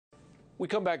We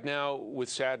come back now with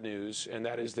sad news, and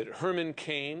that is that Herman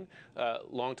Cain,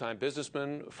 longtime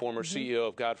businessman, former CEO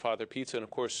of Godfather Pizza, and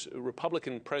of course,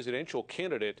 Republican presidential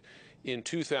candidate in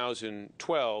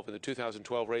 2012, in the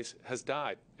 2012 race, has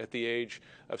died at the age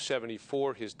of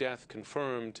 74. His death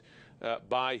confirmed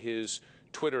by his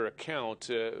Twitter account.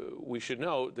 We should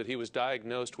note that he was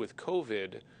diagnosed with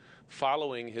COVID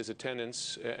following his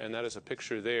attendance, and that is a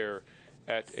picture there,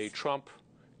 at a Trump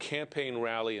campaign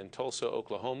rally in Tulsa,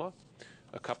 Oklahoma,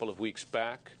 a couple of weeks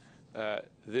back.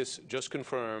 This just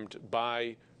confirmed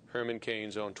by Herman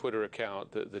Cain's own Twitter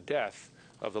account the death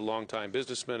of the longtime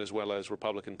businessman as well as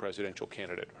Republican presidential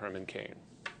candidate Herman Cain.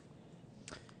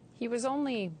 He was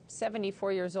only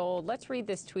 74 years old. Let's read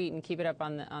this tweet and keep it up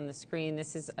on the screen.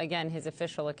 This is, again, his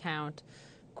official account.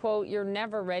 Quote, "You're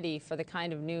never ready for the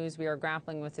kind of news we are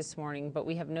grappling with this morning, but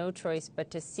we have no choice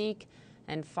but to seek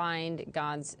and find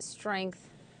God's strength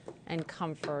and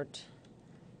comfort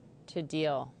to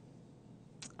deal."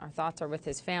 Our thoughts are with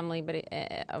his family, but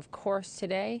of course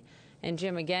today. And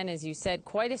Jim, again, as you said,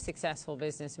 quite a successful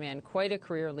businessman, quite a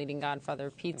career leading Godfather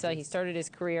Pizza. He started his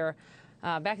career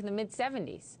back in the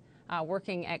mid-'70s,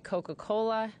 working at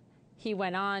Coca-Cola. He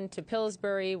went on to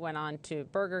Pillsbury, went on to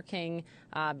Burger King,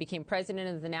 became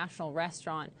president of the National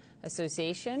Restaurant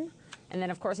Association. And then,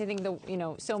 of course, I think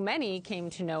so many came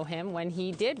to know him when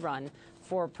he did run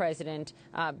for president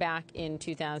back in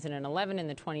 2011 in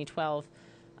the 2012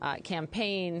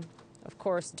 campaign. Of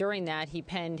course, during that, he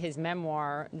penned his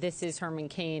memoir, This is Herman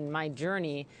Cain, My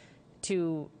Journey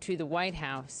to the White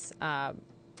House.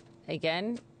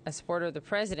 Again, a supporter of the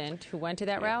president who went to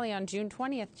that rally on June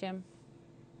 20th, Jim.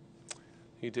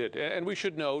 He did. And we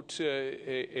should note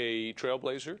a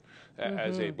trailblazer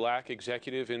as a black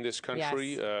executive in this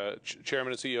country. Yes.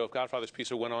 Chairman and CEO of Godfather's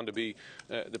Pizza, went on to be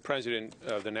the president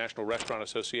of the National Restaurant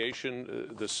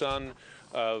Association, the son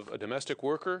of a domestic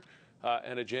worker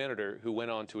and a janitor who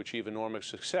went on to achieve enormous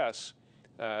success.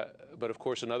 But of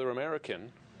course, another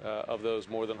American of those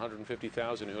more than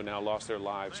 150,000 who now lost their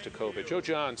lives to COVID. Joe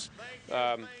Johns,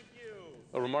 a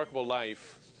remarkable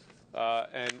life,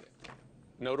 and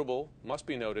notable, must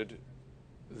be noted,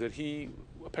 that he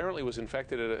apparently was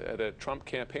infected at a Trump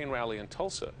campaign rally in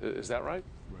Tulsa. Is that right?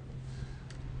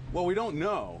 Well, we don't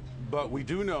know, but we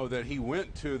do know that he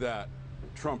went to that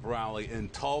Trump rally in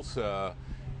Tulsa,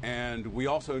 and we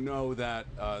also know that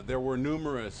there were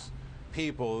numerous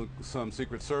people, some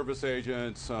Secret Service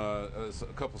agents, a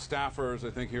couple staffers,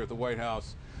 I think, here at the White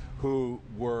House, who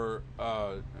were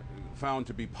found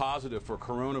to be positive for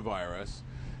coronavirus.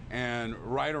 And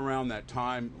right around that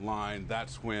timeline,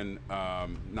 that's when,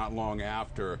 not long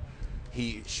after,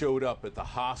 he showed up at the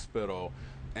hospital.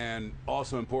 And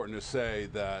also important to say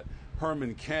that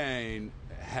Herman Cain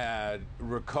had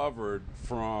recovered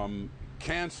from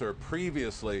cancer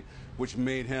previously, which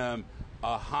made him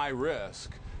a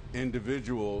high-risk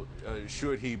individual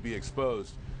should he be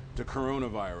exposed to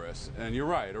coronavirus. And you're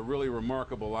right, a really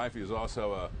remarkable life. He was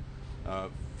also a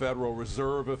Federal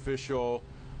Reserve official,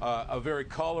 a very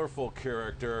colorful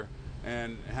character,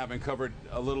 and having covered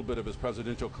a little bit of his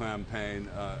presidential campaign,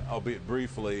 albeit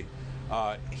briefly,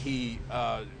 he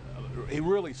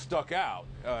really stuck out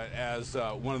as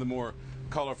one of the more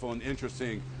colorful and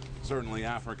interesting, certainly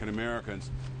African Americans,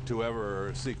 to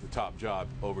ever seek the top job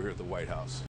over here at the White House.